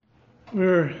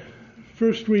We're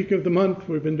first week of the month.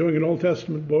 We've been doing an Old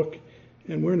Testament book,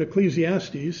 and we're in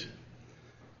Ecclesiastes.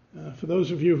 For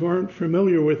those of you who aren't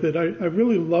familiar with it, I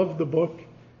really love the book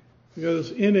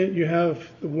because in it you have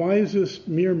the wisest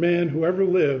mere man who ever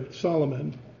lived,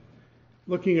 Solomon,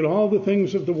 looking at all the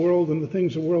things of the world and the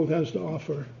things the world has to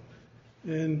offer,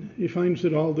 and he finds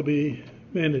it all to be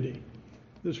vanity.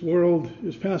 This world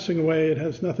is passing away. It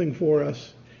has nothing for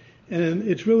us, and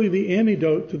it's really the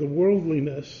antidote to the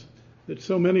worldliness that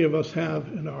so many of us have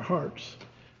in our hearts.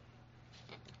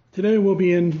 Today we'll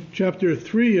be in chapter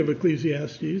 3 of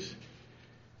Ecclesiastes.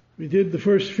 We did the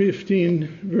first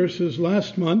 15 verses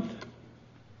last month,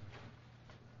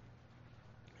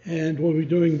 and we'll be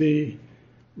doing the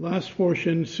last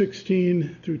portion,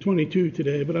 16 through 22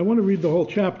 today, but I want to read the whole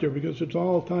chapter because it's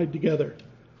all tied together.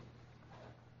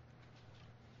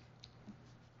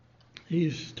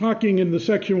 He's talking in the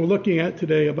section we're looking at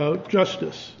today about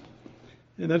justice.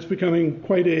 And that's becoming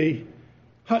quite a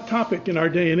hot topic in our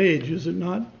day and age, is it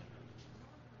not?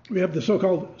 We have the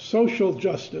so-called social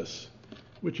justice,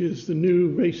 which is the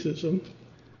new racism.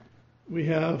 We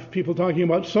have people talking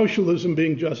about socialism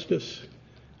being justice,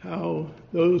 how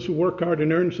those who work hard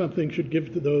and earn something should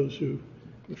give to those who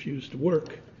refuse to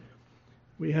work.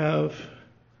 We have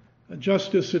a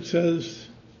justice that says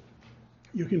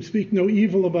you can speak no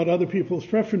evil about other people's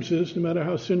preferences, no matter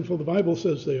how sinful the Bible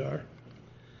says they are.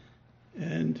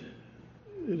 And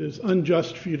it is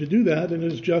unjust for you to do that, and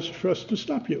it is just for us to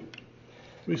stop you.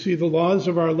 We see the laws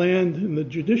of our land in the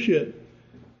judiciate.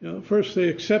 First they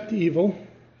accept evil,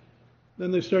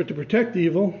 then they start to protect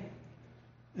evil,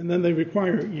 and then they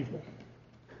require evil.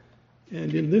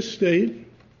 And in this state,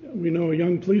 we know a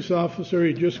young police officer,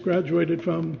 he just graduated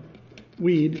from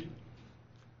Weed.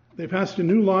 They passed a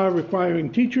new law requiring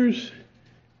teachers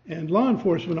and law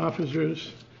enforcement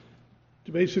officers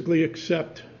to basically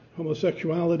accept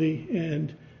homosexuality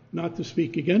and not to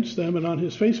speak against them. And on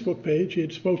his Facebook page, he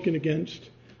had spoken against,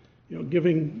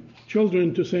 giving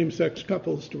children to same-sex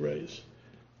couples to raise.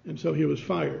 And so he was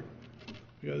fired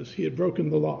because he had broken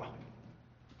the law.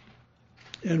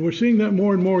 And we're seeing that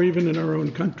more and more even in our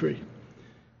own country.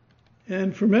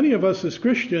 And for many of us as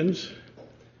Christians,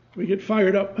 we get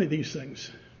fired up by these things.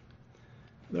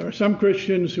 There are some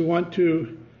Christians who want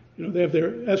to, they have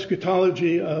their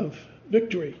eschatology of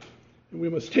victory. And we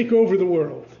must take over the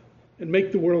world and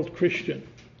make the world Christian,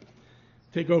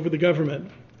 take over the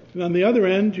government. And on the other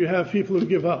end, you have people who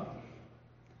give up.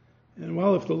 And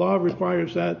well, if the law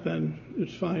requires that, then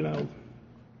it's fine. I'll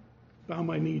bow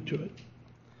my knee to it.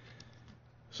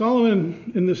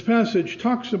 Solomon, in this passage,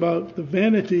 talks about the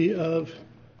vanity of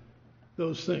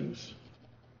those things.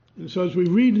 And so as we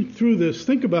read through this,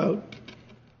 think about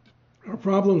our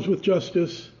problems with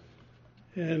justice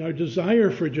and our desire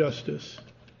for justice,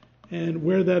 and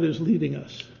where that is leading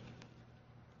us.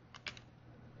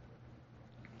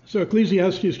 So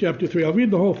Ecclesiastes chapter 3, I'll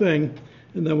read the whole thing,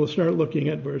 and then we'll start looking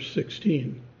at verse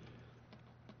 16.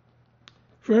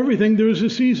 For everything there is a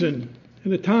season,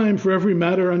 and a time for every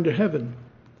matter under heaven,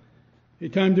 a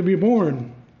time to be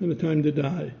born, and a time to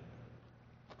die,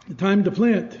 a time to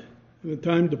plant, and a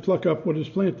time to pluck up what is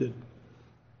planted,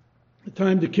 a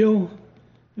time to kill,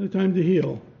 and a time to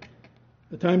heal,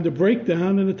 a time to break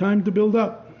down, and a time to build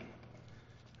up,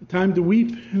 a time to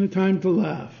weep and a time to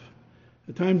laugh,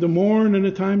 a time to mourn and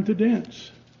a time to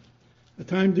dance, a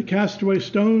time to cast away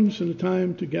stones and a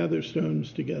time to gather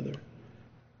stones together,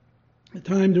 a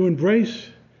time to embrace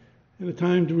and a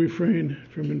time to refrain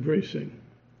from embracing,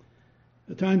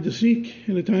 a time to seek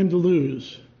and a time to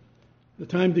lose, a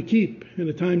time to keep and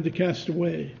a time to cast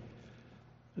away,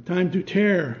 a time to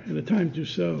tear and a time to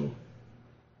sow,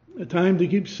 a time to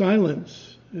keep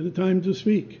silence and a time to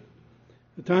speak,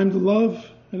 a time to love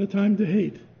and a time to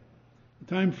hate, a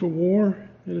time for war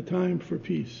and a time for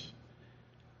peace.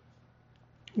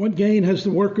 What gain has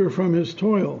the worker from his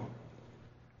toil?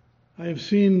 I have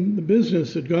seen the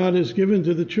business that God has given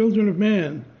to the children of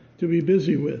man to be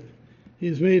busy with. He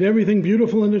has made everything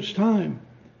beautiful in its time.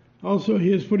 Also,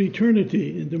 he has put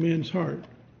eternity into man's heart,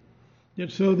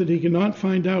 yet so that he cannot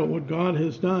find out what God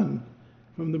has done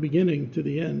from the beginning to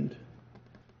the end.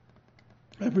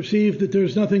 I perceive that there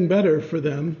is nothing better for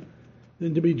them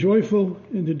than to be joyful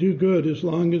and to do good as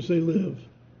long as they live,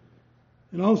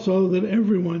 and also that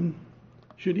everyone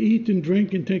should eat and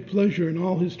drink and take pleasure in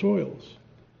all his toils.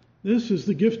 This is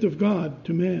the gift of God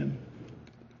to man.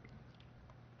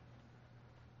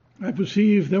 I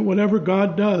perceive that whatever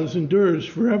God does endures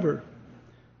forever.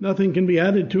 Nothing can be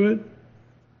added to it,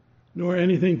 nor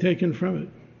anything taken from it.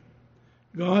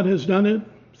 God has done it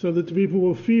so that the people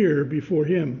will fear before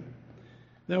him.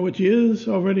 That which is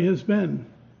already has been.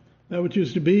 That which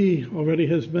is to be already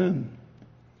has been.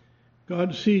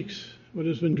 God seeks what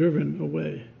has been driven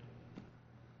away.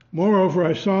 Moreover,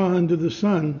 I saw under the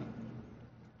sun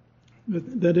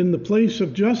that in the place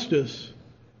of justice,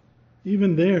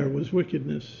 even there was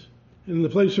wickedness. And in the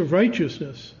place of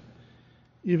righteousness,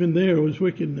 even there was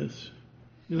wickedness.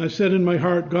 And I said in my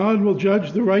heart, God will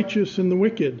judge the righteous and the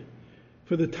wicked,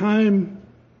 for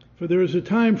there is a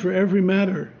time for every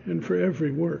matter and for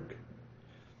every work.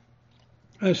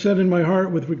 I said in my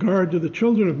heart with regard to the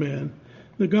children of man,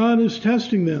 that God is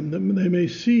testing them, that they may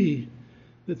see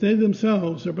that they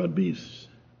themselves are but beasts.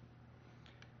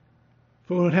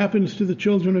 For what happens to the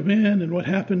children of man and what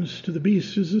happens to the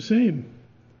beasts is the same.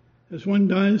 As one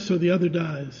dies, so the other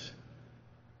dies.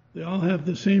 They all have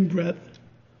the same breath,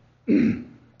 and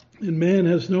man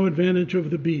has no advantage over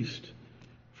the beast,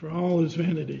 for all is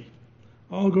vanity.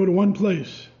 All go to one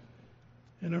place,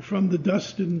 and are from the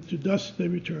dust, and to dust they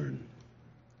return.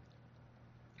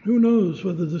 Who knows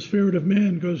whether the spirit of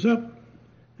man goes up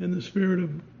and the spirit of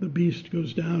the beast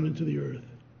goes down into the earth?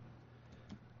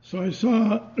 So I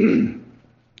saw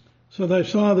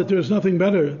that there is nothing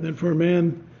better than for a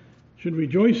man should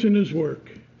rejoice in his work,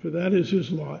 for that is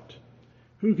his lot.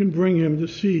 Who can bring him to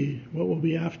see what will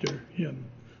be after him?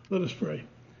 Let us pray.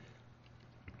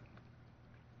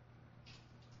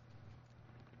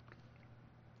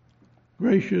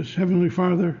 Gracious Heavenly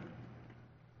Father,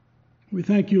 we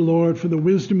thank you, Lord, for the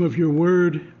wisdom of your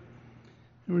word.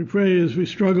 And we pray as we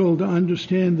struggle to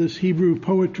understand this Hebrew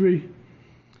poetry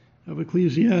of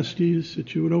Ecclesiastes,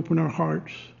 that you would open our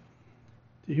hearts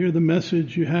to hear the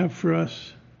message you have for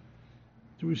us,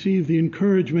 to receive the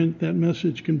encouragement that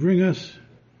message can bring us,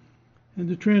 and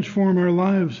to transform our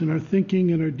lives and our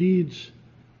thinking and our deeds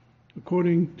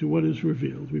according to what is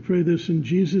revealed. We pray this in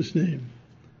Jesus' name.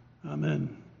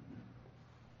 Amen.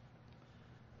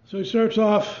 So he starts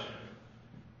off,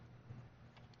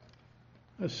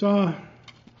 I saw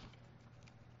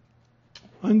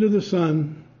under the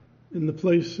sun in the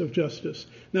place of justice.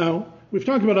 Now, we've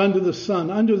talked about under the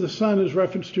sun. Under the sun is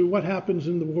reference to what happens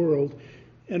in the world.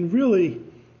 And really,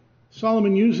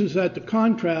 Solomon uses that to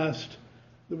contrast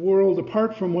the world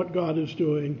apart from what God is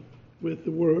doing with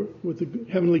the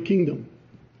heavenly kingdom.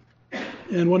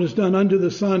 And what is done under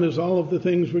the sun is all of the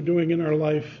things we're doing in our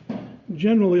life,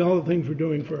 generally all the things we're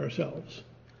doing for ourselves,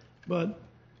 but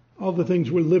all the things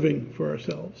we're living for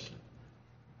ourselves.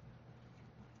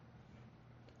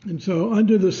 And so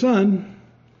under the sun,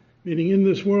 meaning in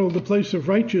this world, the place of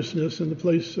righteousness and the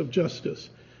place of justice.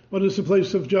 What is the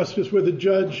place of justice? Where the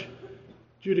judge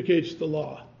adjudicates the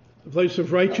law. The place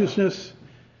of righteousness,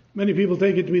 many people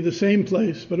take it to be the same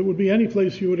place, but it would be any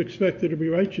place you would expect there to be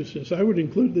righteousness. I would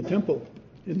include the temple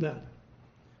in that.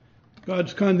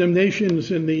 God's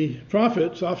condemnations in the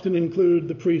prophets often include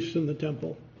the priests in the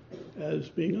temple as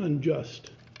being unjust.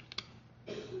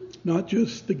 Not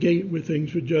just the gate where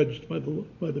things were judged by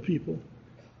the people,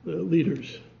 the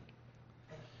leaders.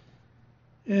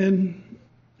 And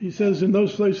he says in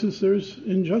those places there's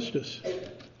injustice.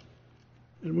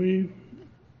 And we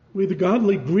the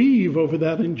godly grieve over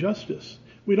that injustice.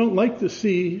 We don't like to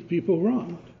see people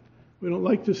wronged. We don't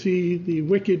like to see the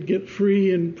wicked get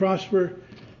free and prosper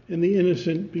and the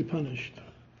innocent be punished.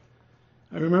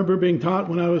 I remember being taught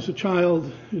when I was a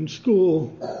child in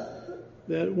school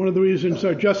that one of the reasons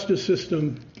our justice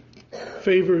system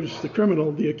favors the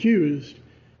criminal, the accused,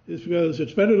 is because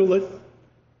it's better to let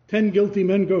 10 guilty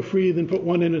men go free than put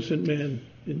one innocent man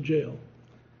in jail.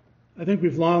 I think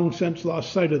we've long since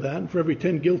lost sight of that, and for every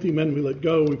 10 guilty men we let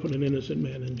go, we put an innocent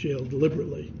man in jail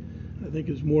deliberately. I think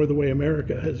is more the way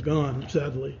America has gone,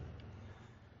 sadly.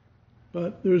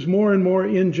 But there's more and more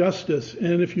injustice,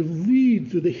 and if you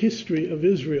read through the history of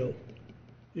Israel,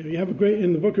 you have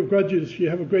in the book of Judges, you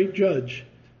have a great judge,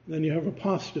 and then you have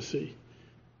apostasy.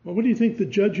 Well, what do you think the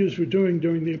judges were doing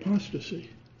during the apostasy?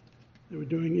 They were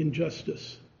doing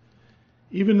injustice.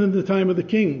 Even in the time of the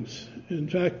kings. In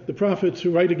fact, the prophets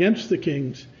who write against the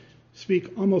kings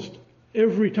speak almost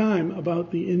every time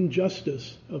about the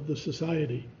injustice of the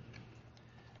society.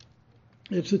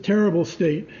 It's a terrible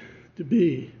state to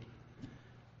be.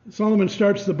 Solomon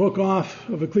starts the book off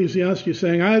of Ecclesiastes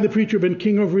saying, I, the preacher, have been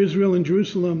king over Israel and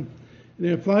Jerusalem, and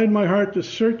I applied my heart to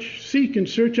seek and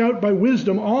search out by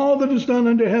wisdom all that is done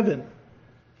under heaven.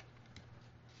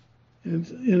 And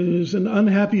it is an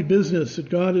unhappy business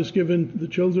that God has given the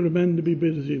children of men to be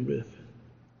busy with.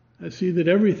 I see that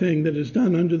everything that is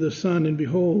done under the sun, and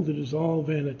behold, it is all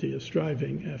vanity, a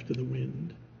striving after the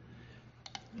wind.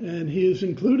 And he is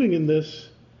including in this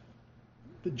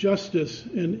the justice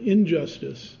and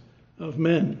injustice of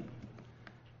men.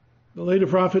 The later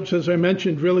prophets, as I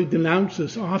mentioned, really denounce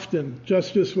this often.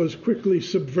 Justice was quickly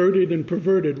subverted and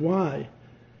perverted. Why?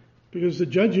 because the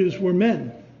judges were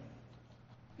men.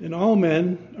 And all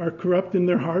men are corrupt in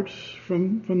their hearts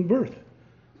from birth.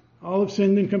 All have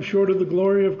sinned and come short of the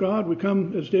glory of God. We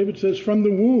come, as David says, from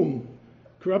the womb,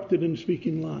 corrupted in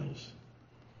speaking lies.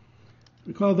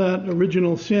 We call that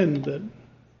original sin, that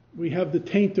we have the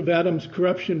taint of Adam's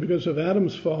corruption because of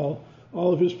Adam's fall.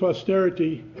 All of his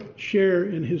posterity share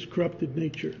in his corrupted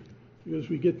nature, because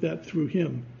we get that through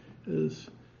him as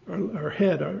our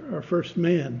head, our first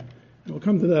man. And we'll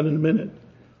come to that in a minute,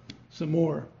 some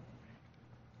more.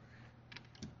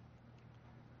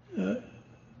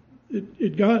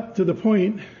 It got to the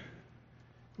point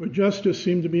where justice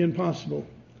seemed to be impossible,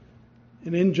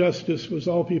 and injustice was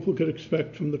all people could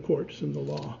expect from the courts and the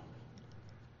law.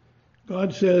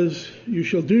 God says, "You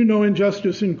shall do no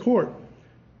injustice in court.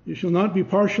 You shall not be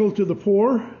partial to the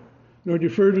poor, nor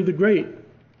defer to the great.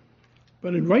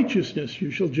 But in righteousness you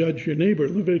shall judge your neighbor."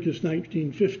 Leviticus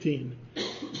 19:15.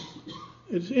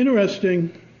 It's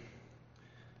interesting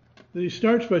that he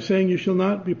starts by saying, "You shall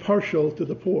not be partial to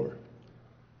the poor."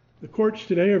 The courts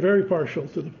today are very partial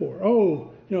to the poor.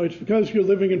 It's because you're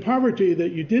living in poverty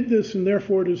that you did this, and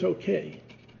therefore it is okay.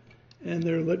 And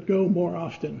they're let go more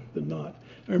often than not.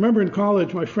 I remember in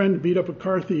college, my friend beat up a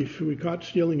car thief who he caught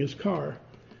stealing his car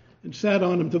and sat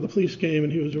on him till the police came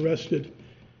and he was arrested.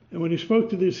 And when he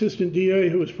spoke to the assistant DA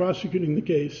who was prosecuting the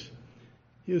case,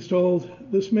 he was told,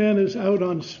 "This man is out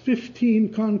on 15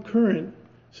 concurrent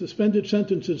suspended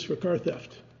sentences for car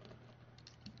theft.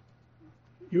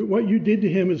 What you did to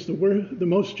him is the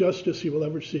most justice he will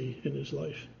ever see in his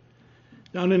life."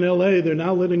 Down in LA, they're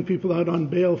now letting people out on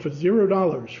bail for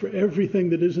 $0 for everything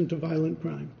that isn't a violent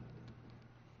crime.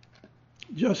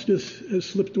 Justice has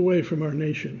slipped away from our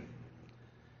nation,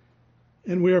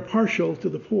 and we are partial to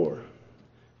the poor.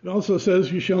 It also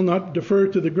says, "You shall not defer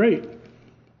to the great."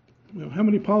 How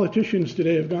many politicians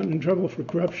today have gotten in trouble for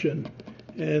corruption,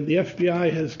 and the FBI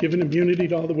has given immunity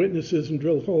to all the witnesses and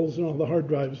drilled holes in all the hard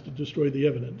drives to destroy the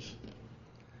evidence?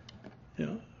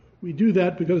 We do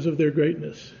that because of their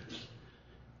greatness.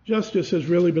 Justice has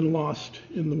really been lost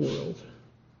in the world.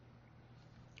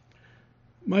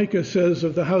 Micah says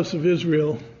of the house of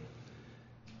Israel,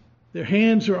 "Their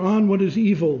hands are on what is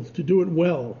evil to do it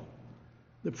well.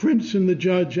 The prince and the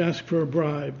judge ask for a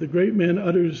bribe. The great man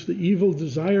utters the evil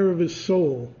desire of his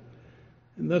soul,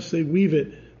 and thus they weave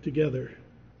it together."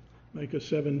 Micah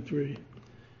 7:3.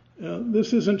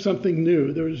 This isn't something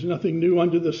new. There is nothing new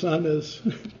under the sun,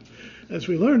 as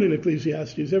we learn in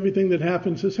Ecclesiastes. Everything that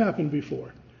happens has happened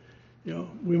before.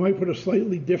 We might put a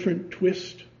slightly different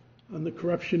twist on the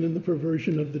corruption and the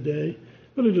perversion of the day,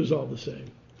 but it is all the same.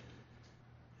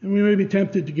 And we may be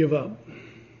tempted to give up.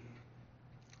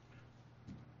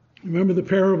 Remember the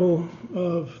parable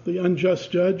of the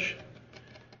unjust judge?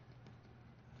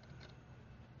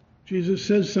 Jesus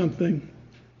says something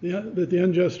that the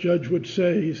unjust judge would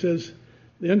say. He says,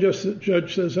 the unjust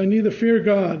judge says, "I neither fear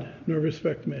God nor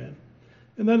respect man."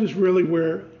 And that is really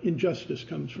where injustice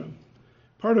comes from.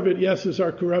 Part of it, yes, is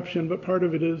our corruption, but part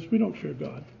of it is we don't fear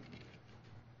God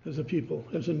as a people,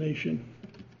 as a nation.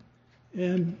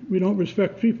 And we don't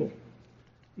respect people.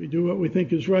 We do what we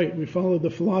think is right. We follow the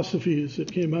philosophies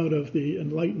that came out of the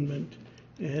Enlightenment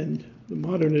and the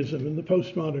modernism and the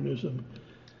postmodernism.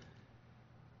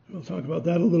 We'll talk about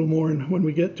that a little more when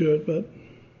we get to it, but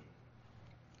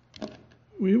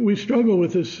we struggle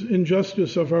with this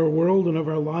injustice of our world and of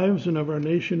our lives and of our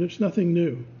nation. It's nothing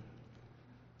new.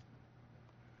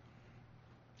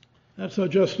 That's how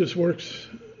justice works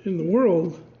in the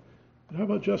world. But how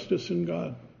about justice in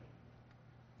God?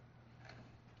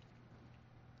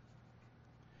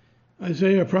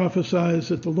 Isaiah prophesies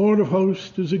that the Lord of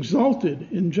hosts is exalted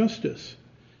in justice,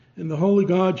 and the holy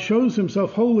God shows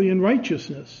himself holy in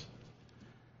righteousness.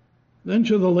 Then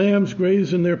shall the lambs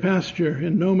graze in their pasture,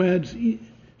 and nomads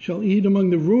shall eat among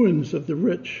the ruins of the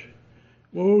rich.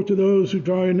 Woe to those who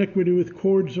draw iniquity with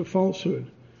cords of falsehood,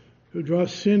 who draw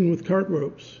sin with cart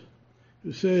ropes,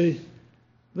 who say,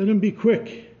 "Let him be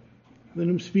quick, let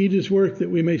him speed his work that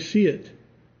we may see it.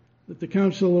 Let the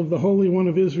counsel of the Holy One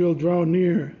of Israel draw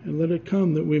near, and let it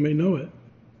come that we may know it."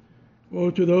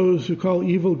 Woe to those who call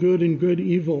evil good and good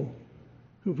evil,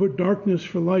 who put darkness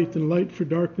for light and light for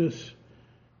darkness,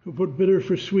 who put bitter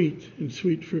for sweet and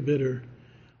sweet for bitter.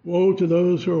 Woe to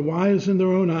those who are wise in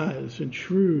their own eyes and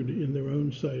shrewd in their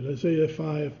own sight. Isaiah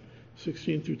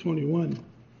 5:16-21.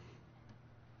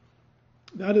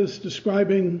 That is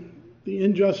describing the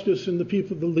injustice in the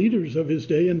people, the leaders of his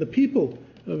day and the people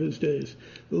of his days.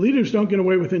 The leaders don't get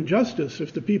away with injustice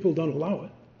if the people don't allow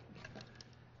it.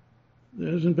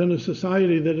 There hasn't been a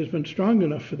society that has been strong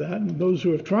enough for that, and those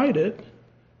who have tried it,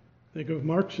 think of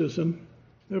Marxism,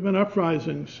 There have been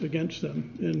uprisings against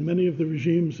them, and many of the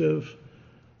regimes have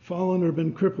fallen or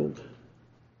been crippled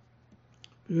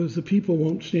because the people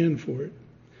won't stand for it.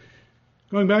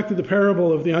 Going back to the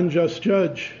parable of the unjust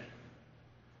judge,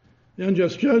 the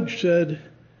unjust judge said,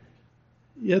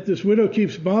 "Yet this widow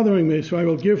keeps bothering me, so I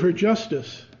will give her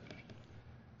justice,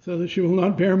 so that she will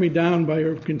not bear me down by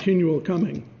her continual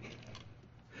coming."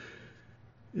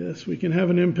 Yes, we can have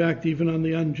an impact even on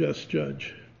the unjust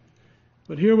judge.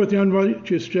 But hear what the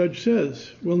unrighteous judge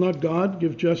says. Will not God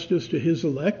give justice to his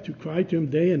elect who cry to him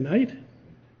day and night?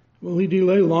 Will he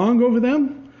delay long over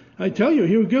them? I tell you,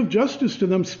 he will give justice to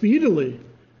them speedily.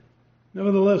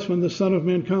 Nevertheless, when the Son of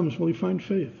Man comes, will he find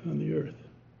faith on the earth?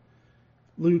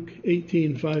 Luke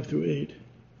 18:5-8.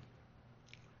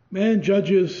 Man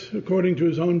judges according to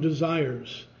his own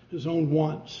desires, his own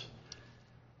wants.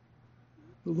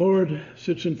 The Lord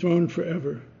sits enthroned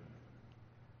forever.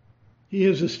 He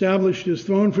has established his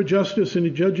throne for justice, and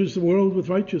he judges the world with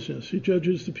righteousness. He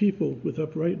judges the people with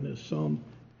uprightness. Psalm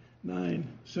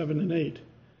 9:7-8.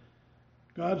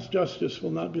 God's justice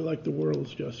will not be like the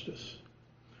world's justice.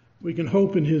 We can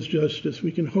hope in his justice.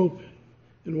 We can hope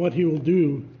in what he will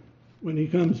do when he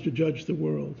comes to judge the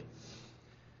world.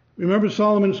 Remember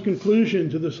Solomon's conclusion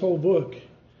to this whole book.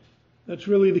 That's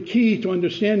really the key to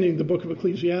understanding the book of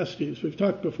Ecclesiastes. We've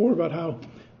talked before about how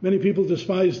many people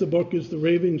despise the book as the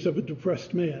ravings of a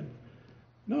depressed man.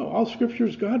 No, all scripture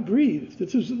is God-breathed.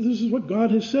 This is what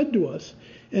God has said to us.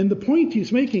 And the point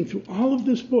he's making through all of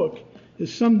this book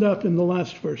is summed up in the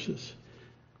last verses,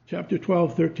 chapter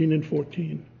 12, 13, and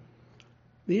 14.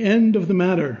 The end of the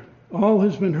matter, all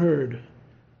has been heard.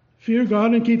 Fear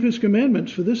God and keep his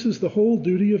commandments, for this is the whole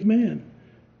duty of man.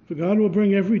 For God will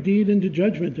bring every deed into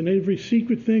judgment, and every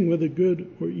secret thing, whether good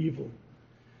or evil.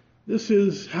 This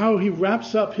is how he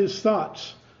wraps up his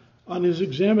thoughts on his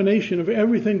examination of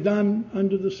everything done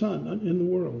under the sun in the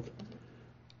world.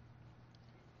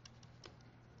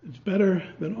 It's better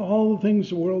than all the things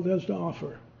the world has to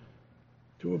offer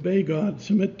to obey God,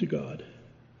 submit to God,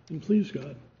 and please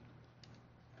God.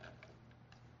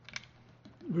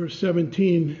 Verse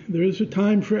 17, there is a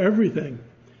time for everything.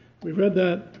 We read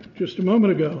that just a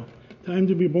moment ago. Time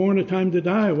to be born, a time to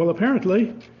die. Well,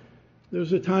 apparently,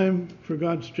 there's a time for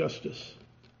God's justice,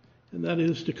 and that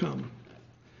is to come.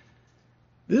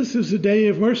 This is the day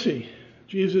of mercy.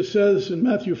 Jesus says in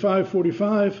Matthew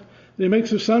 5:45, that he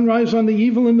makes the sun rise on the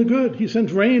evil and the good. He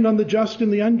sends rain on the just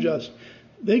and the unjust.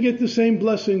 They get the same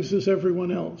blessings as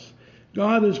everyone else.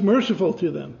 God is merciful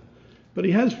to them, but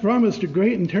he has promised a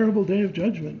great and terrible day of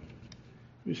judgment.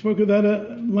 We spoke of that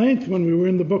at length when we were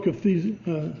in the book of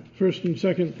 1st and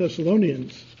 2nd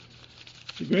Thessalonians.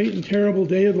 The great and terrible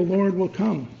day of the Lord will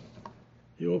come.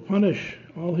 He will punish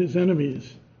all his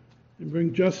enemies and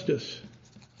bring justice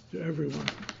to everyone.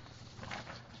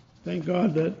 Thank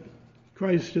God that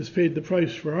Christ has paid the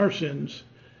price for our sins.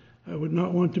 I would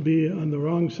not want to be on the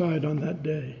wrong side on that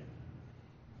day.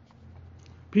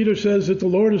 Peter says that the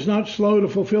Lord is not slow to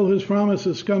fulfill his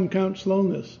promises, some count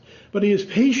slowness, but he is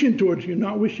patient towards you,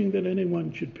 not wishing that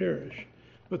anyone should perish,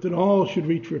 but that all should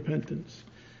reach repentance.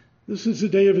 This is the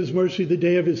day of his mercy, the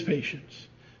day of his patience.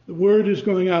 The word is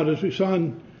going out, as we saw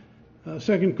in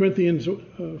 2 Corinthians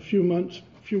a few months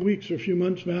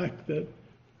back, that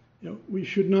we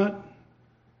should not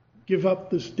give up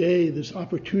this day, this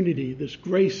opportunity, this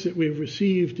grace that we have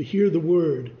received to hear the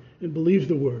word and believe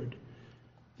the word.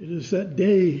 It is that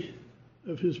day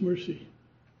of his mercy,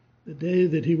 the day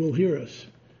that he will hear us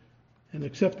and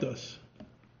accept us.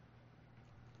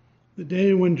 The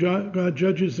day when God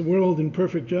judges the world in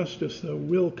perfect justice, though,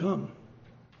 will come.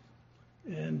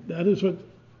 And that is what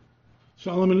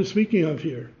Solomon is speaking of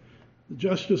here. The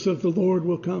justice of the Lord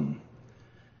will come.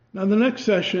 Now, the next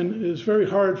session is very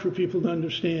hard for people to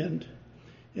understand.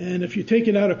 And if you take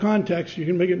it out of context, you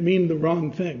can make it mean the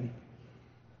wrong thing.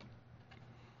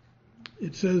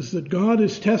 It says that God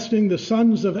is testing the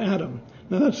sons of Adam.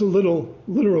 Now, that's a little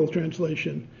literal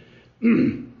translation.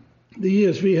 The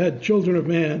ESV had children of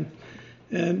man.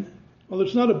 And while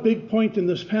it's not a big point in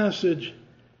this passage,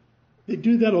 they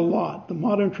do that a lot. The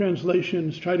modern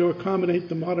translations try to accommodate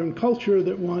the modern culture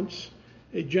that wants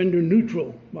a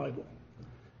gender-neutral Bible.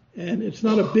 And it's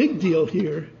not a big deal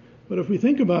here, but if we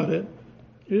think about it,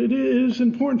 it is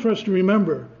important for us to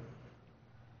remember.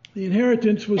 The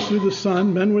inheritance was through the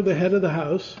son. Men were the head of the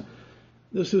house.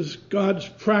 This is God's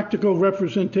practical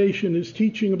representation, his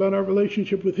teaching about our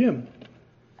relationship with him.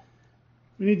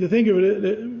 We need to think of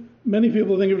it, many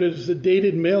people think of it as the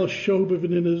dated male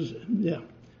chauvinism,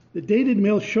 the dated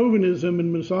male chauvinism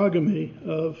and misogamy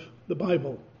of the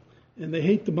Bible. And they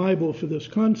hate the Bible for this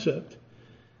concept.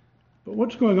 But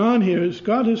what's going on here is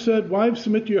God has said, wives,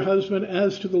 submit to your husband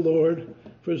as to the Lord.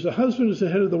 For as the husband is the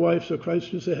head of the wife, so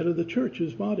Christ is the head of the church,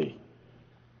 his body.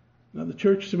 Now the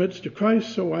church submits to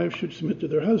Christ, so wives should submit to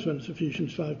their husbands,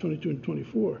 Ephesians 5:22 and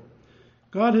 24.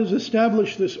 God has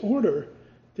established this order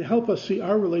to help us see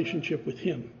our relationship with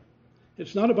him.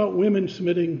 It's not about women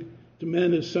submitting to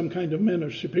men as some kind of men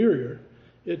are superior.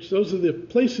 Those are the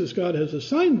places God has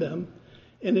assigned them,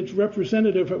 and it's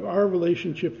representative of our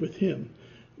relationship with him.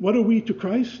 What are we to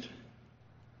Christ?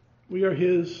 We are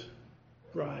his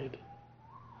bride.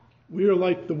 We are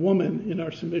like the woman in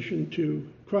our submission to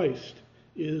Christ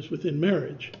is within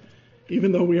marriage,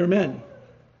 even though we are men.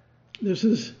 This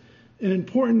is an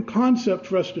important concept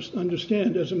for us to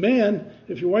understand. As a man,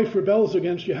 if your wife rebels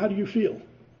against you, how do you feel?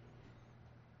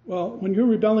 Well, when you're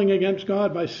rebelling against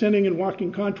God by sinning and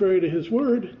walking contrary to his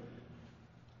word,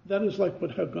 that is like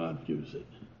how God views it.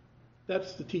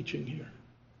 That's the teaching here.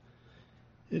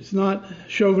 It's not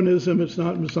chauvinism, it's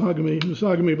not misogamy.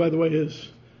 Misogamy, by the way, is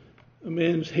a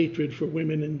man's hatred for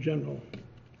women in general.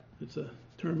 It's a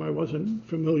term I wasn't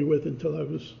familiar with until I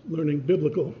was learning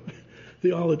biblical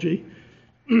theology.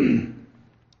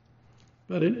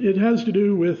 But it has to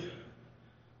do with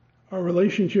our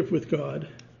relationship with God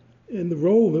and the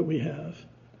role that we have.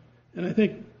 And I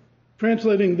think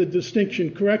translating the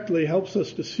distinction correctly helps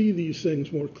us to see these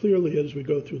things more clearly as we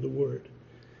go through the Word.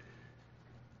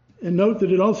 And note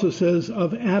that it also says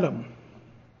of Adam.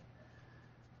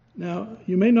 Now,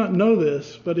 you may not know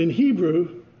this, but in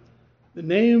Hebrew, the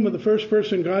name of the first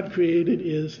person God created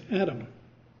is Adam.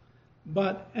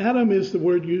 But Adam is the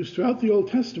word used throughout the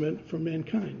Old Testament for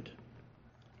mankind.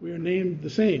 We are named the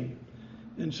same.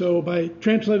 And so by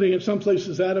translating it some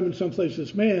places Adam and some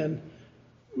places man,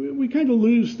 we kind of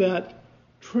lose that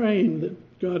train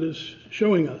that God is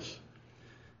showing us.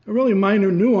 A really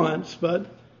minor nuance, but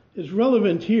is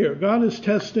relevant here. God is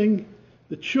testing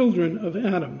the children of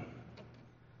Adam.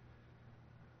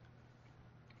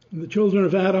 And the children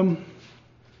of Adam,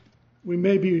 we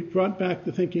may be brought back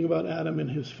to thinking about Adam and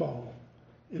his fall,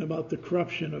 and about the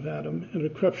corruption of Adam, and the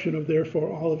corruption of,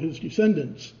 therefore, all of his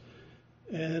descendants.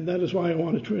 And that is why I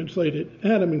want to translate it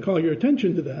Adam and call your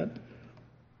attention to that.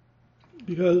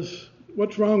 Because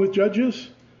what's wrong with judges?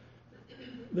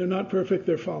 They're not perfect,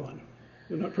 they're fallen.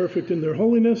 They're not perfect in their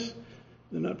holiness,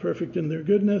 they're not perfect in their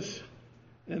goodness,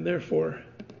 and therefore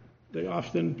they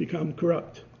often become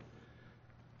corrupt.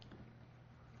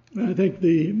 And I think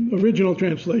the original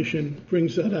translation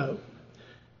brings that out.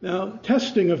 Now,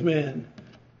 testing of man.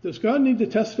 Does God need to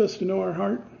test us to know our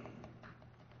heart?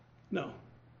 No.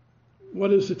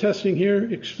 What is the testing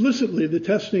here? Explicitly, the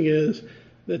testing is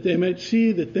that they might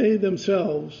see that they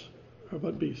themselves are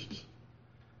but beasts.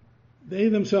 They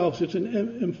themselves, it's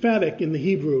an emphatic in the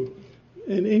Hebrew.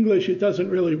 In English, it doesn't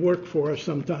really work for us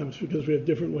sometimes because we have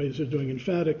different ways of doing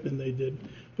emphatic than they did.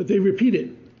 But they repeat it.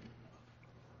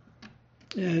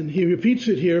 And he repeats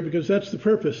it here because that's the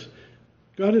purpose.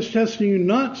 God is testing you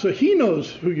not so he knows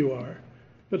who you are,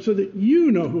 but so that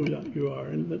you know who you are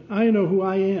and that I know who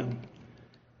I am.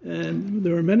 And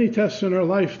there are many tests in our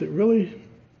life that really,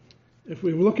 if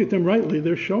we look at them rightly,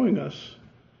 they're showing us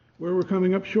where we're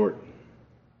coming up short.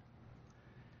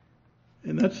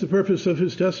 And that's the purpose of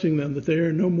his testing them, that they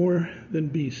are no more than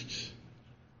beasts.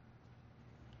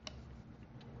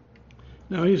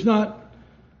 Now, he's not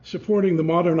supporting the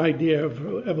modern idea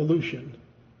of evolution,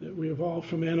 that we evolved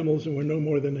from animals and we're no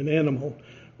more than an animal,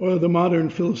 or the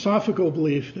modern philosophical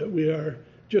belief that we are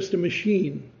just a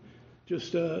machine,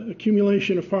 just an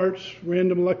accumulation of parts,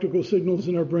 random electrical signals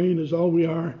in our brain is all we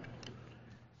are.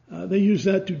 They use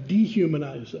that to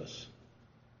dehumanize us.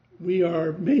 We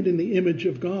are made in the image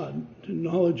of God, to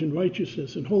knowledge and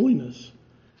righteousness and holiness,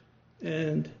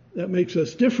 and that makes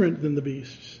us different than the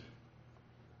beasts.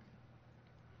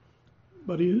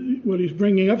 But what he's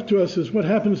bringing up to us is what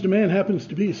happens to man happens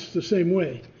to beasts the same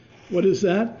way. What is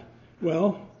that?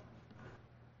 Well,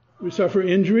 we suffer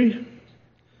injury,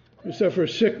 we suffer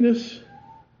sickness,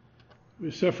 we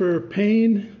suffer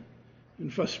pain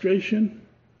and frustration.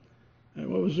 And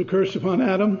what was the curse upon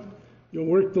Adam? You'll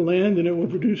work the land and it will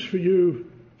produce for you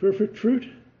perfect fruit?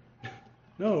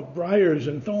 No, briars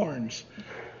and thorns.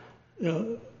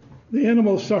 The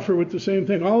animals suffer with the same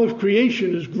thing. All of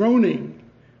creation is groaning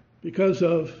because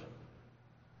of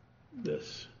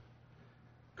this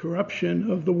corruption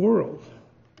of the world.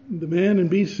 The man and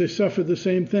beast, they suffer the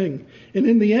same thing. And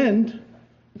in the end,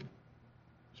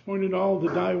 it's pointed all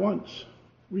to die once.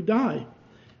 We die.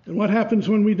 And what happens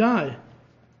when we die?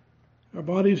 Our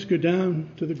bodies go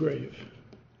down to the grave.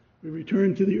 We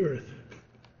return to the earth.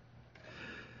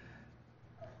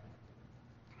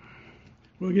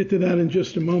 We'll get to that in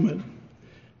just a moment.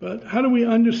 But how do we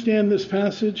understand this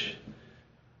passage?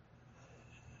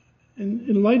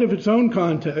 In light of its own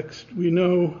context, we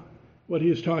know what he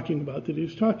is talking about, that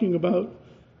he's talking about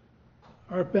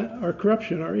our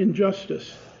corruption, our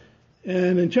injustice.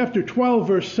 And in chapter 12,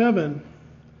 verse 7,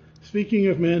 speaking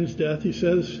of man's death, he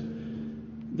says,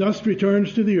 "Dust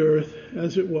returns to the earth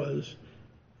as it was,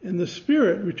 and the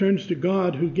spirit returns to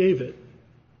God who gave it."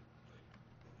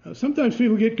 Now, sometimes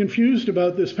people get confused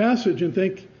about this passage and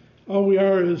think all we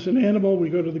are is an animal, we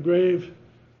go to the grave.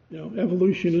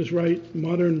 Evolution is right.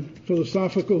 Modern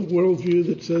philosophical worldview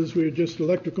that says we're just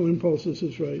electrical impulses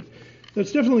is right.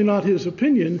 That's definitely not his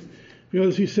opinion,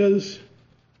 because he says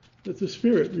that the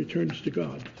spirit returns to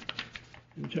God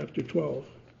in chapter 12.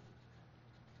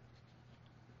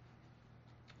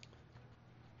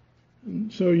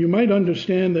 And so you might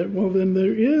understand that, well, then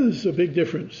there is a big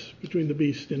difference between the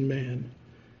beast and man.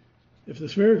 If the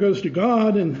spirit goes to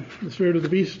God and the spirit of the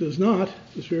beast does not,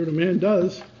 the spirit of man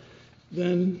does,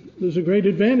 then there's a great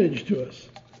advantage to us.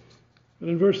 But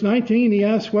in verse 19, he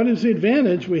asks, what is the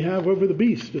advantage we have over the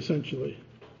beast, essentially?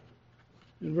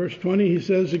 In verse 20, he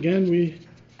says again,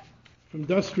 from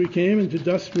dust we came, and to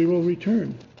dust we will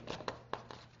return.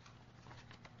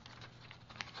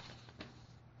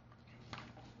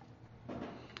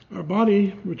 Our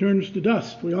body returns to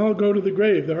dust. We all go to the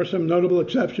grave. There are some notable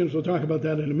exceptions. We'll talk about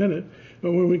that in a minute.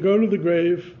 But when we go to the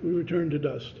grave, we return to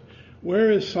dust. Where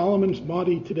is Solomon's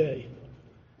body today?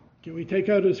 Can we take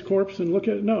out his corpse and look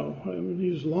at it? No.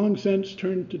 He's long since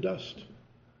turned to dust.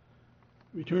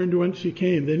 Returned to whence he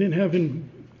came. They didn't have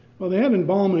they had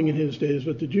embalming in his days,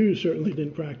 but the Jews certainly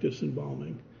didn't practice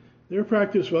embalming. Their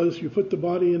practice was you put the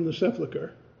body in the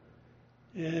sepulcher,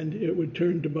 and it would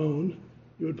turn to bone.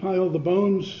 You would pile the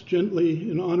bones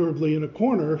gently and honorably in a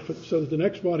corner so that the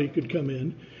next body could come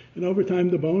in, and over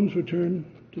time the bones would turn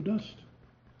to dust.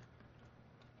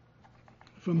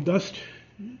 From dust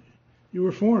you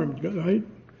were formed, right?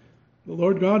 The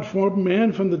Lord God formed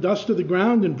man from the dust of the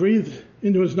ground and breathed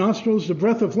into his nostrils the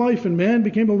breath of life, and man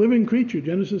became a living creature,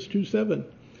 Genesis 2:7.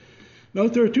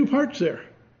 Note there are two parts there.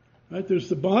 Right? There's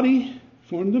the body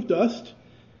formed of dust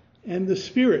and the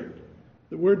spirit.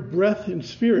 The word breath and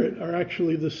spirit are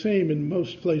actually the same in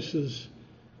most places.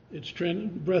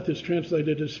 Breath is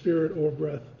translated as spirit or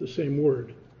breath, the same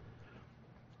word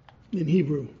in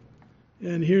Hebrew.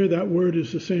 And here that word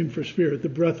is the same for spirit. The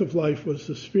breath of life was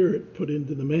the spirit put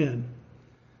into the man.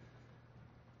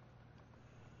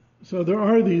 So there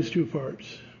are these two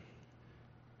parts.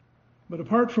 But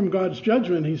apart from God's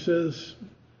judgment, he says,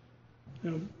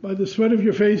 by the sweat of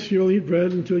your face you'll eat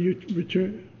bread until you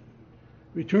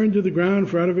return to the ground,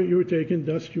 for out of it you were taken,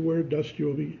 dust you were, dust you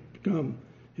will become.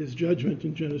 His judgment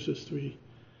in Genesis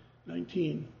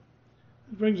 3:19.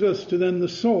 It brings us to then the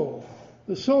soul.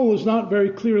 The soul is not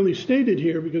very clearly stated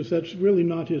here because that's really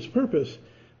not his purpose,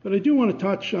 but I do want to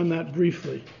touch on that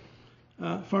briefly,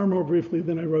 far more briefly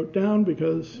than I wrote down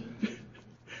because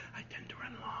I tend to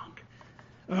run long.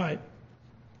 All right.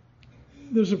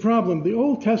 There's a problem. The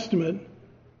Old Testament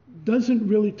doesn't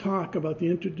really talk about the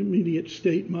intermediate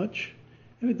state much,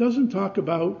 and it doesn't talk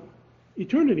about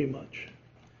eternity much.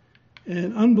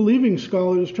 And unbelieving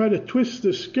scholars try to twist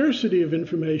the scarcity of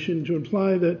information to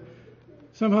imply that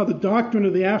somehow the doctrine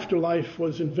of the afterlife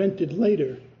was invented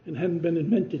later and hadn't been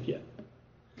invented yet.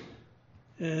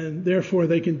 And therefore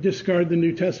they can discard the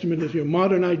New Testament as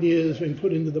modern ideas being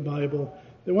put into the Bible.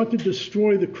 They want to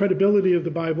destroy the credibility of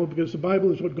the Bible because the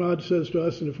Bible is what God says to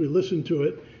us, and if we listen to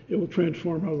it, it will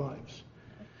transform our lives.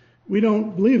 We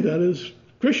don't believe that. As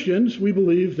Christians, we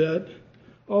believe that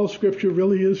all Scripture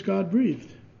really is God-breathed.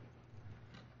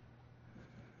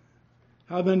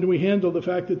 How then do we handle the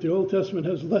fact that the Old Testament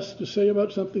has less to say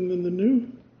about something than the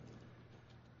New?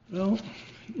 Well,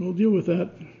 we'll deal with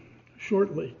that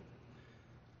shortly.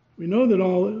 We know that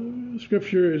all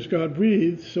Scripture is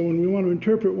God-breathed, so when we want to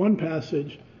interpret one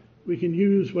passage, we can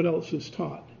use what else is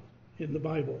taught in the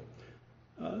Bible.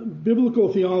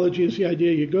 Biblical theology is the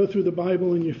idea you go through the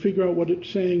Bible and you figure out what it's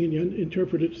saying and you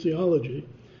interpret its theology.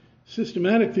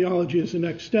 Systematic theology is the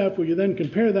next step, where you then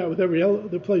compare that with every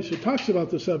other place it talks about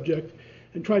the subject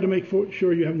and try to make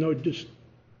sure you have no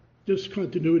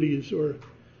discontinuities or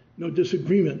no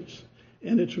disagreements.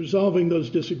 And it's resolving those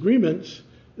disagreements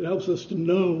that helps us to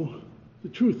know the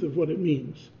truth of what it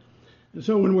means. And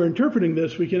so when we're interpreting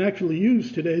this, we can actually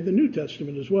use today the New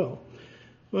Testament as well.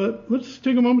 But let's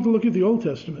take a moment to look at the Old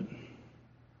Testament.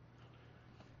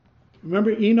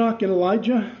 Remember Enoch and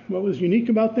Elijah? What was unique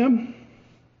about them?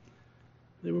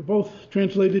 They were both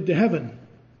translated to heaven.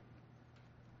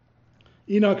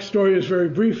 Enoch's story is very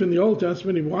brief in the Old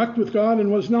Testament. He walked with God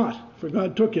and was not, for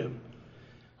God took him.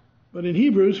 But in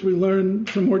Hebrews, we learn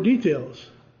some more details.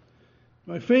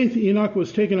 By faith, Enoch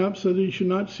was taken up so that he should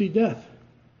not see death.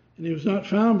 And he was not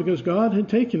found because God had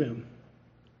taken him.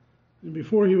 And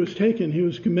before he was taken, he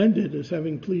was commended as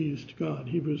having pleased God.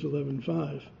 Hebrews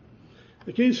 11:5.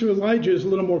 The case of Elijah is a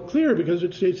little more clear because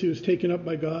it states he was taken up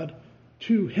by God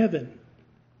to heaven.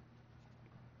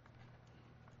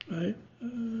 Right?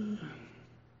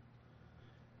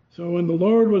 So when the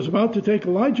Lord was about to take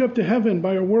Elijah up to heaven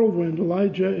by a whirlwind,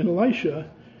 Elijah and Elisha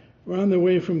were on their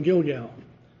way from Gilgal.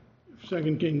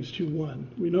 2 Kings 2:1.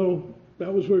 We know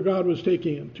that was where God was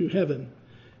taking him, to heaven.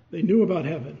 They knew about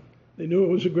heaven. They knew it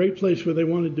was a great place where they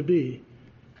wanted to be.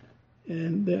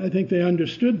 And I think they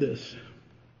understood this.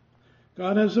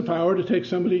 God has the power to take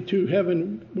somebody to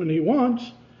heaven when he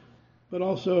wants, but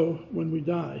also when we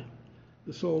die.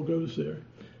 The soul goes there.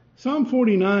 Psalm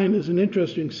 49 is an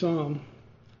interesting psalm.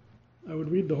 I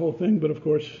would read the whole thing, but of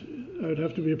course I would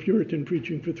have to be a Puritan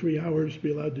preaching for 3 hours to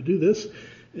be allowed to do this,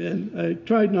 and I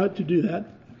tried not to do that.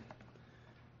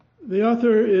 The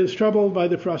author is troubled by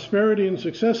the prosperity and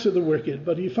success of the wicked,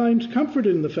 but he finds comfort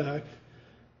in the fact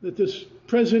that this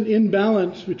present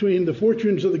imbalance between the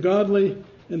fortunes of the godly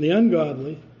and the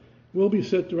ungodly will be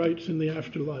set to rights in the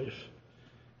afterlife.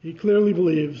 He clearly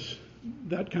believes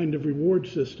that kind of reward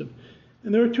system.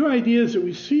 And there are two ideas that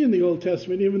we see in the Old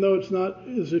Testament, even though it's not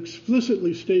as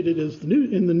explicitly stated as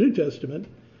in the New Testament,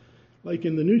 like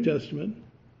in the New Testament.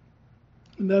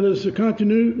 And that is the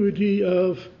continuity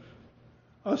of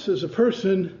us as a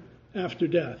person after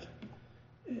death,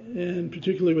 and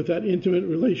particularly with that intimate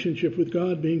relationship with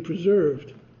God being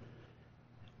preserved.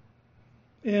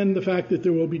 And the fact that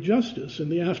there will be justice. In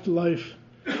the afterlife,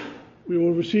 we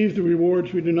will receive the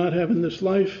rewards we do not have in this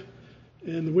life,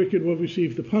 and the wicked will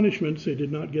receive the punishments they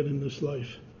did not get in this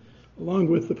life, along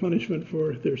with the punishment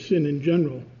for their sin in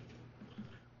general.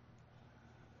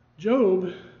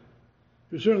 Job,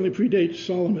 who certainly predates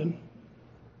Solomon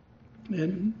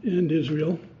and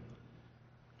Israel,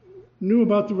 knew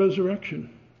about the resurrection.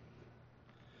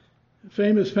 A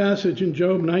famous passage in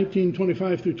Job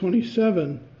 19:25 through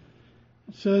 27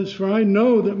 says, "For I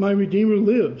know that my Redeemer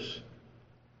lives,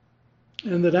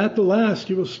 and that at the last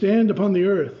he will stand upon the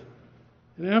earth.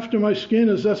 And after my skin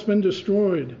has thus been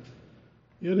destroyed,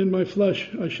 yet in my flesh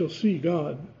I shall see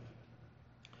God,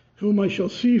 whom I shall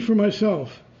see for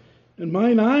myself, and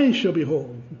mine eyes shall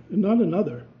behold, and not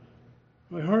another.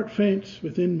 My heart faints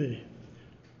within me."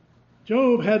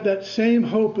 Job had that same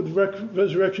hope of the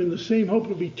resurrection, the same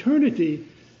hope of eternity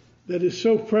that is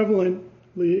so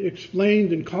prevalently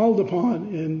explained and called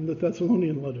upon in the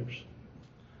Thessalonian letters.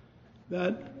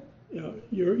 That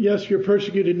you're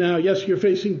persecuted now. Yes, you're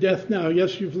facing death now.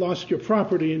 Yes, you've lost your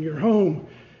property and your home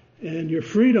and your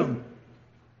freedom.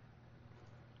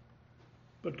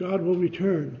 But God will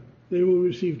return. They will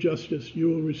receive justice. You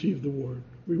will receive the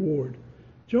reward.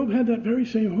 Job had that very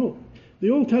same hope. The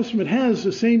Old Testament has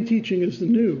the same teaching as the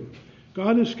New.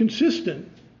 God is consistent,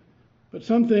 but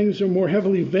some things are more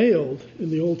heavily veiled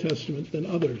in the Old Testament than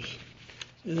others.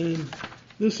 And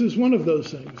this is one of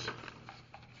those things.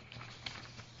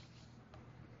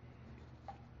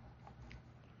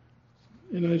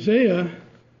 In Isaiah,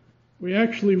 we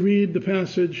actually read the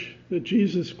passage that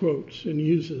Jesus quotes and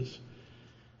uses.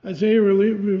 Isaiah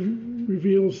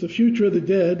reveals the future of the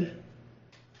dead.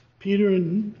 Peter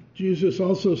and Jesus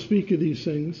also speak of these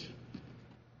things.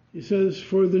 He says,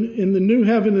 in the new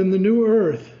heaven and the new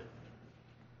earth,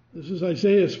 this is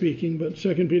Isaiah speaking, but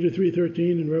 2 Peter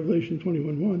 3:13 and Revelation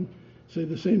 21:1 say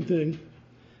the same thing.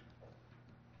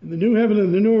 In the new heaven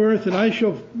and the new earth that I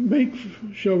shall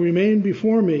remain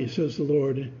before me, says the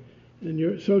Lord,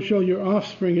 and so shall your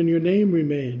offspring and your name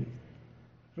remain.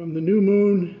 From the new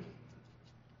moon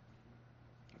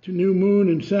to new moon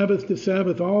and Sabbath to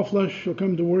Sabbath, all flesh shall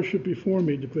come to worship before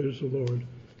me, declares the Lord.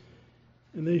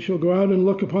 And they shall go out and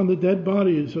look upon the dead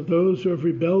bodies of those who have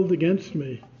rebelled against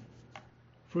me.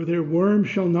 For their worm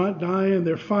shall not die and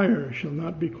their fire shall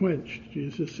not be quenched.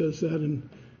 Jesus says that in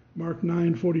Mark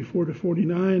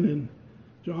 9:44-49, and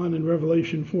John in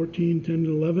Revelation 14:10 and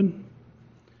 11.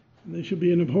 And they shall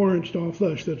be an abhorrence to all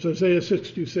flesh. That's Isaiah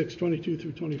 66, 22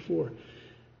 through 24.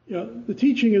 The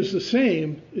teaching is the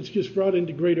same. It's just brought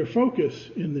into greater focus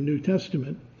in the New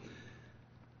Testament.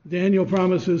 Daniel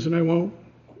promises, and I won't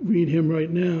read him right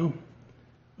now,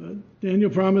 but Daniel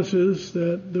promises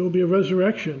that there will be a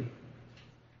resurrection.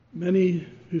 Many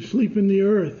who sleep in the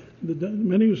earth,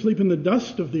 many who sleep in the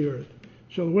dust of the earth,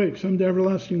 shall awake, some to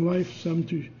everlasting life, some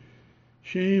to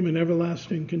shame and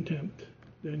everlasting contempt.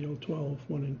 Daniel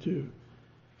 12:1 and 2.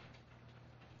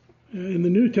 In the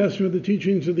New Testament, the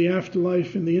teachings of the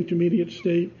afterlife and the intermediate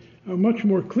state are much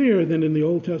more clear than in the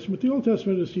Old Testament. The Old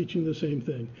Testament is teaching the same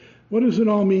thing. What does it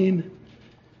all mean?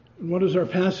 And what does our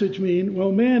passage mean?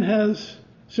 Well,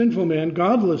 sinful man,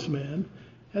 godless man,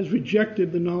 has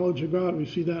rejected the knowledge of God. We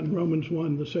see that in Romans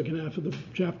 1, the second half of the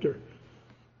chapter.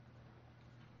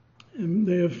 And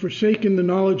they have forsaken the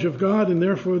knowledge of God and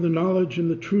therefore the knowledge and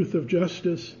the truth of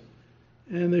justice.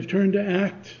 And they've turned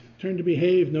to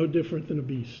behave no different than a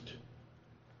beast.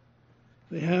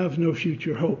 They have no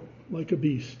future hope like a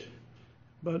beast.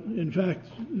 But in fact,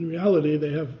 in reality,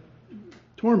 they have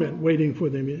torment waiting for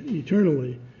them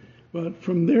eternally. But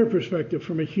from their perspective,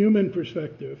 from a human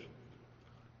perspective,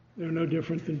 they're no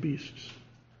different than beasts.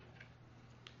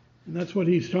 And that's what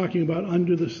he's talking about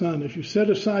under the sun. If you set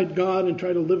aside God and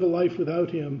try to live a life without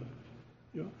him,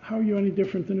 how are you any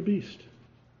different than a beast?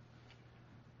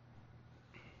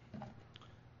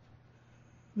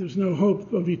 There's no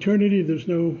hope of eternity. There's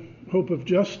no hope of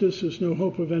justice. There's no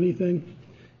hope of anything.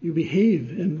 You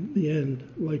behave in the end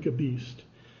like a beast.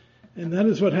 And that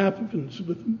is what happens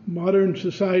with modern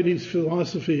society's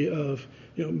philosophy of,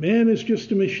 man is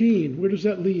just a machine. Where does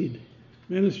that lead?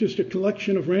 Man is just a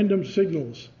collection of random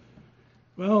signals.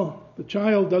 Well, the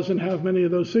child doesn't have many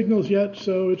of those signals yet,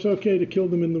 so it's okay to kill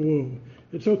them in the womb.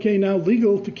 It's okay now,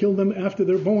 legal, to kill them after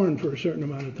they're born for a certain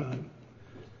amount of time.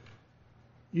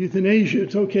 Euthanasia,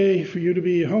 it's okay for you to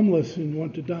be homeless and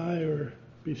want to die, or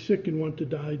be sick and want to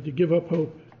die. To give up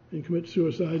hope and commit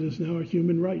suicide is now a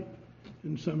human right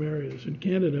in some areas, in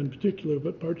Canada in particular,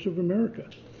 but parts of America.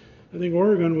 I think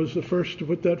Oregon was the first to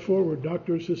put that forward,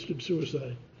 doctor-assisted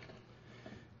suicide.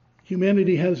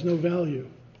 Humanity has no value.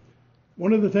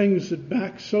 One of the things that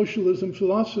backs socialism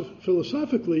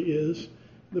philosophically is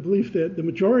the belief that the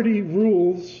majority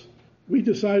rules, we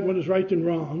decide what is right and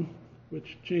wrong,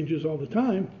 which changes all the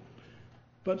time.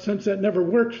 But since that never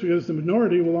works because the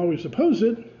minority will always oppose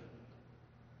it,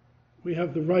 we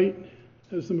have the right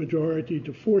as the majority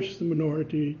to force the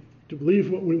minority to believe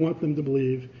what we want them to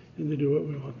believe and to do what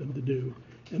we want them to do.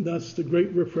 And thus the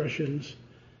great repressions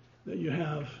that you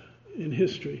have in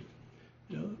history.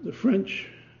 The French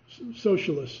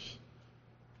socialists,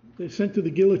 they sent to the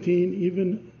guillotine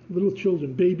even little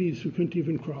children, babies who couldn't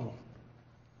even crawl.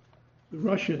 The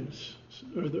Russians,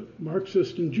 or the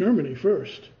Marxists in Germany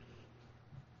first,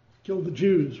 killed the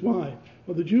Jews. Why?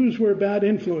 Well, the Jews were a bad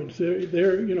influence.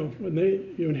 They're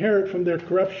when you inherit from their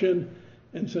corruption,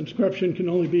 and since corruption can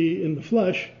only be in the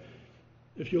flesh,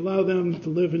 if you allow them to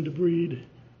live and to breed,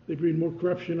 they breed more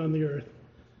corruption on the earth.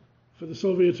 For the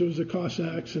Soviets, it was the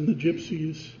Cossacks and the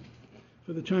Gypsies.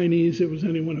 For the Chinese, it was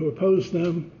anyone who opposed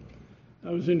them.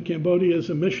 I was in Cambodia as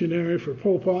a missionary for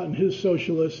Pol Pot and his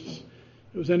socialists.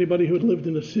 It was anybody who had lived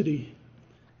in a city,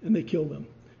 and they killed them.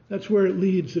 That's where it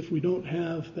leads if we don't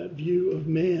have that view of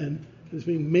man as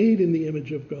being made in the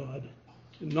image of God,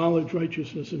 in knowledge,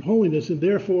 righteousness, and holiness, and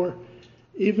therefore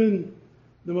even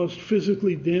the most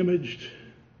physically damaged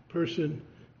person,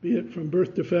 be it from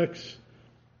birth defects,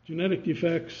 genetic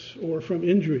defects, or from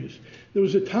injuries. There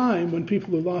was a time when people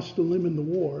who lost a limb in the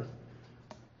war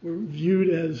were viewed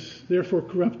as therefore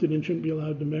corrupted and shouldn't be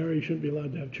allowed to marry, shouldn't be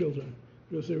allowed to have children,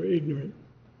 because they were ignorant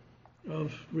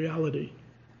of reality.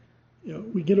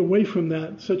 We get away from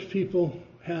that. Such people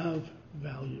have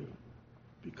value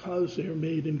because they are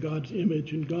made in God's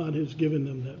image and God has given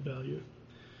them that value.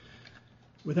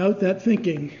 Without that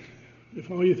thinking, if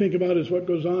all you think about is what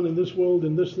goes on in this world,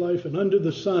 in this life, and under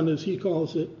the sun, as he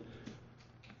calls it,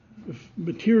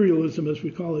 materialism as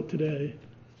we call it today,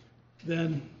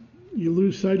 then you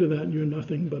lose sight of that and you're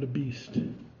nothing but a beast.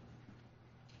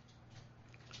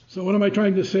 So what am I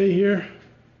trying to say here?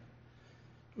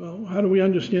 Well, how do we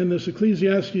understand this?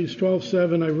 Ecclesiastes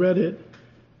 12:7, I read it,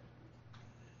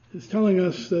 is telling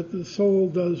us that the soul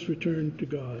does return to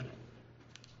God.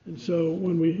 And so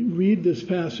when we read this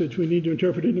passage, we need to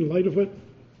interpret it in light of what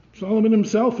Solomon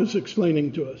himself is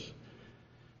explaining to us.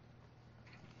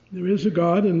 There is a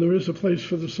God and there is a place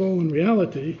for the soul in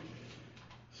reality.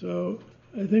 So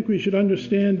I think we should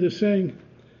understand this saying.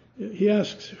 He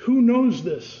asks, who knows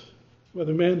this,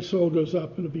 whether man's soul goes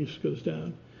up and a beast goes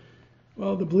down?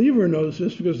 Well, the believer knows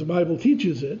this because the Bible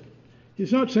teaches it.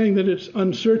 He's not saying that it's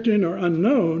uncertain or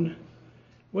unknown.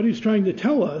 What he's trying to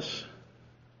tell us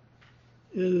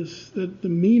is that the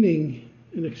meaning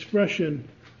and expression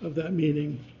of that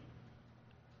meaning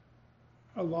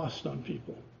are lost on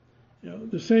people.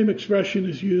 The same expression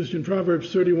is used in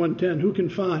Proverbs 31:10. Who can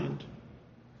find?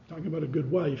 Talking about a good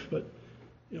wife, but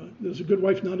does a good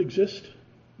wife not exist?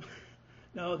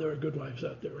 No, there are good wives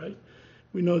out there, right?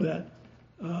 We know that.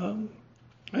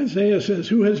 Isaiah says,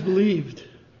 who has believed?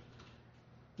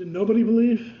 Did nobody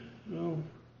believe? Well,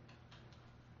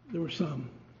 there were some.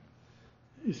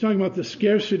 He's talking about the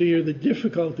scarcity or the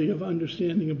difficulty of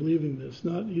understanding and believing this.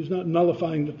 He's not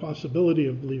nullifying the possibility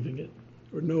of believing it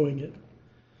or knowing it.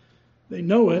 They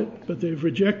know it, but they've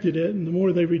rejected it, and the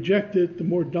more they reject it, the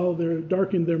more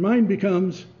darkened their mind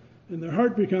becomes, and their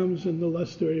heart becomes, and the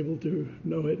less they're able to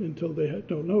know it until they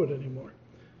don't know it anymore.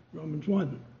 Romans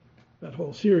 1, that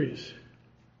whole series.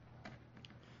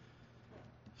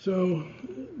 So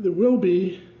there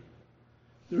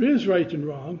is right and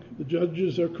wrong. The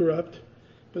judges are corrupt,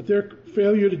 but their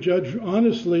failure to judge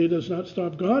honestly does not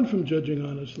stop God from judging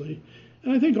honestly.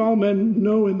 And I think all men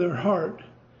know in their heart,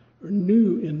 or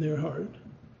knew in their heart,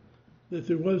 that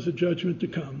there was a judgment to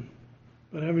come.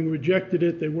 But having rejected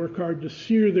it, they work hard to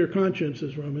sear their conscience,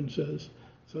 as Romans says,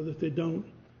 so that they don't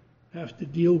have to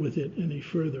deal with it any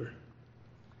further.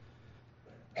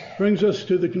 Brings us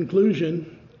to the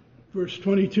conclusion, verse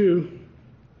 22.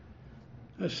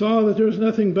 I saw that there was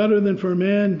nothing better than for a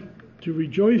man to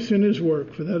rejoice in his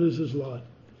work, for that is his lot.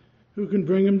 Who can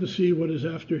bring him to see what is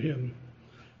after him?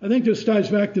 I think this ties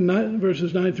back to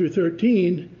verses 9 through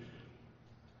 13,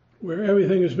 where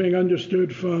everything is being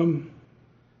understood from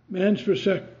man's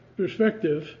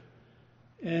perspective,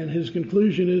 and his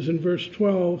conclusion is in verse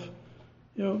 12,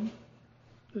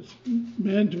 it's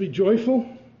man to be joyful,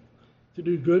 to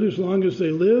do good as long as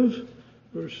they live.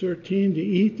 Verse 13, to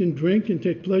eat and drink and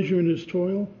take pleasure in his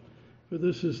toil, for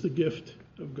this is the gift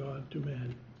of God to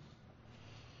man.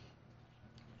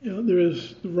 There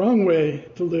is the wrong way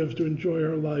to live, to enjoy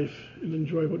our life and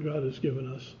enjoy what God has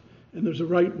given us. And there's a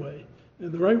right way.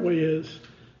 And the right way is,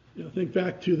 think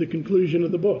back to the conclusion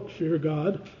of the book. Fear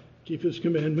God, keep his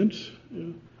commandments.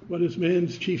 What is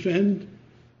man's chief end?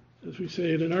 As we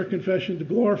say it in our confession, to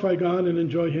glorify God and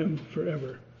enjoy him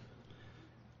forever.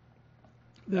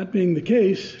 That being the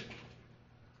case,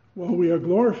 while we are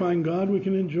glorifying God, we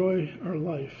can enjoy our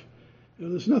life.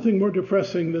 There's nothing more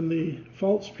depressing than the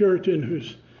false Puritan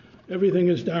whose everything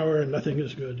is dour and nothing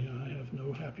is good. I have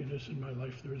no happiness in my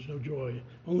life. There is no joy.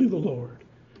 Only the Lord.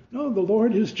 No, the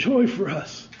Lord is joy for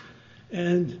us.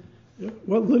 And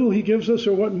what little he gives us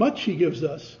or what much he gives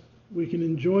us, we can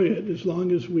enjoy it as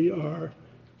long as we are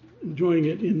enjoying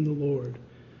it in the Lord.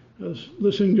 I was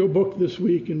listening to a book this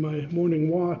week in my morning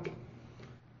walk,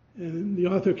 and the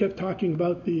author kept talking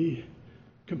about the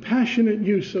compassionate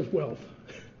use of wealth.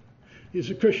 He's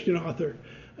a Christian author.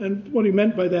 And what he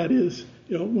meant by that is,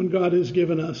 when God has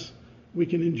given us, we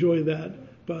can enjoy that,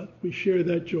 but we share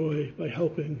that joy by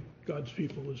helping God's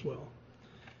people as well.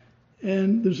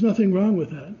 And there's nothing wrong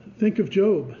with that. Think of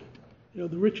Job, the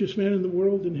richest man in the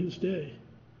world in his day,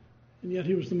 and yet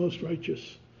he was the most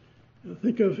righteous.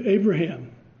 Think of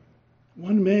Abraham,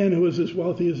 one man who was as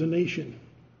wealthy as a nation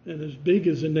and as big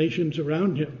as the nations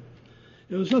around him.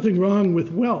 There's nothing wrong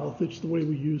with wealth. It's the way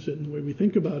we use it and the way we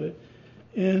think about it.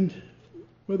 And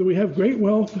whether we have great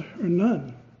wealth or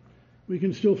none, we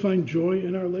can still find joy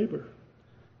in our labor,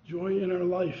 joy in our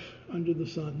life under the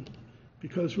sun,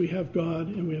 because we have God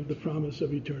and we have the promise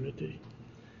of eternity.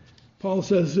 Paul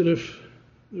says that if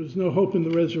there's no hope in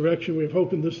the resurrection, we have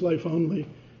hope in this life only,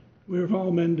 we are of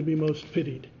all men to be most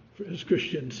pitied as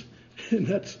Christians. And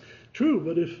that's true,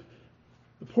 but if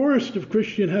the poorest of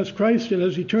Christian has Christ and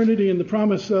has eternity and the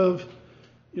promise of,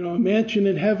 a mansion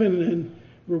in heaven and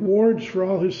rewards for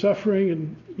all his suffering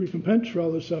and recompense for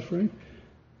all his suffering,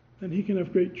 then he can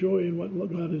have great joy in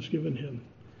what God has given him.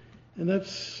 And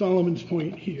that's Solomon's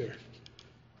point here.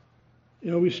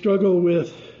 We struggle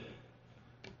with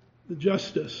the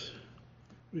justice.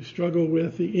 We struggle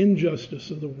with the injustice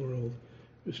of the world.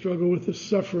 We struggle with the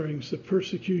sufferings, the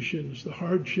persecutions, the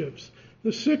hardships,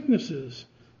 the sicknesses,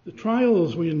 the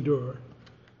trials we endure.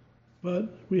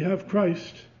 But we have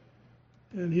Christ,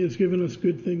 and he has given us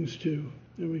good things too,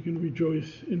 and we can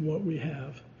rejoice in what we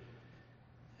have.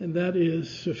 And that is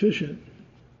sufficient.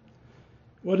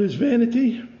 What is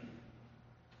vanity?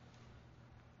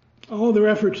 All their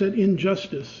efforts at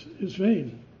injustice is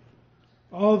vain.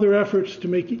 All their efforts to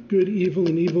make good evil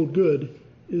and evil good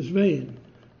is vain.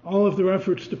 All of their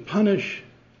efforts to punish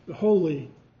the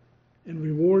holy and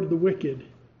reward the wicked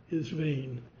is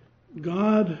vain.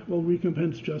 God will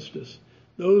recompense justice.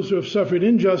 Those who have suffered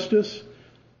injustice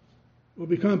will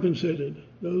be compensated.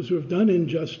 Those who have done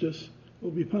injustice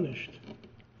will be punished.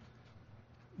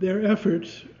 Their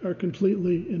efforts are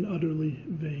completely and utterly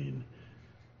vain.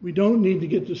 We don't need to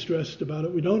get distressed about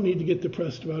it. We don't need to get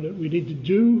depressed about it. We need to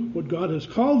do what God has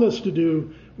called us to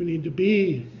do. We need to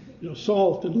be,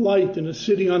 salt and light in a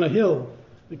city on a hill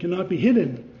that cannot be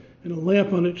hidden, and a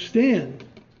lamp on its stand.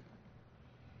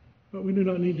 But we do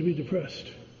not need to be depressed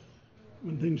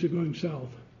when things are going south,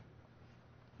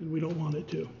 and we don't want it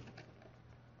to.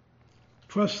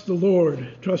 Trust the Lord,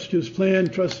 trust his plan,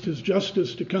 trust his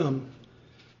justice to come,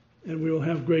 and we will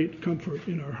have great comfort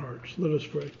in our hearts. Let us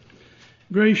pray.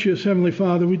 Gracious Heavenly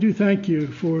Father, we do thank you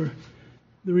for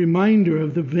the reminder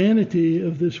of the vanity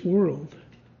of this world.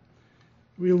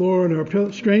 We, Lord,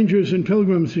 are strangers and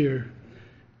pilgrims here.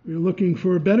 We are looking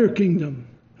for a better kingdom,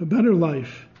 a better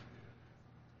life.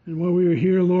 And while we are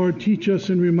here, Lord, teach us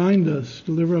and remind us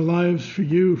to live our lives for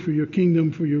you, for your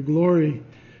kingdom, for your glory,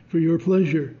 for your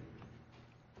pleasure,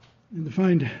 and to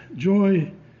find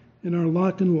joy in our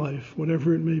lot in life,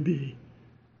 whatever it may be,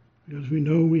 because we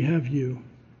know we have you.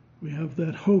 We have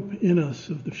that hope in us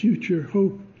of the future,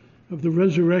 hope of the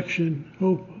resurrection,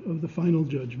 hope of the final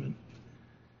judgment.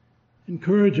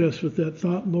 Encourage us with that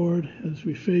thought, Lord, as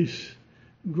we face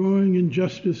growing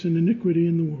injustice and iniquity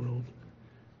in the world.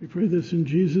 We pray this in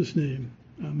Jesus' name.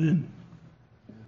 Amen.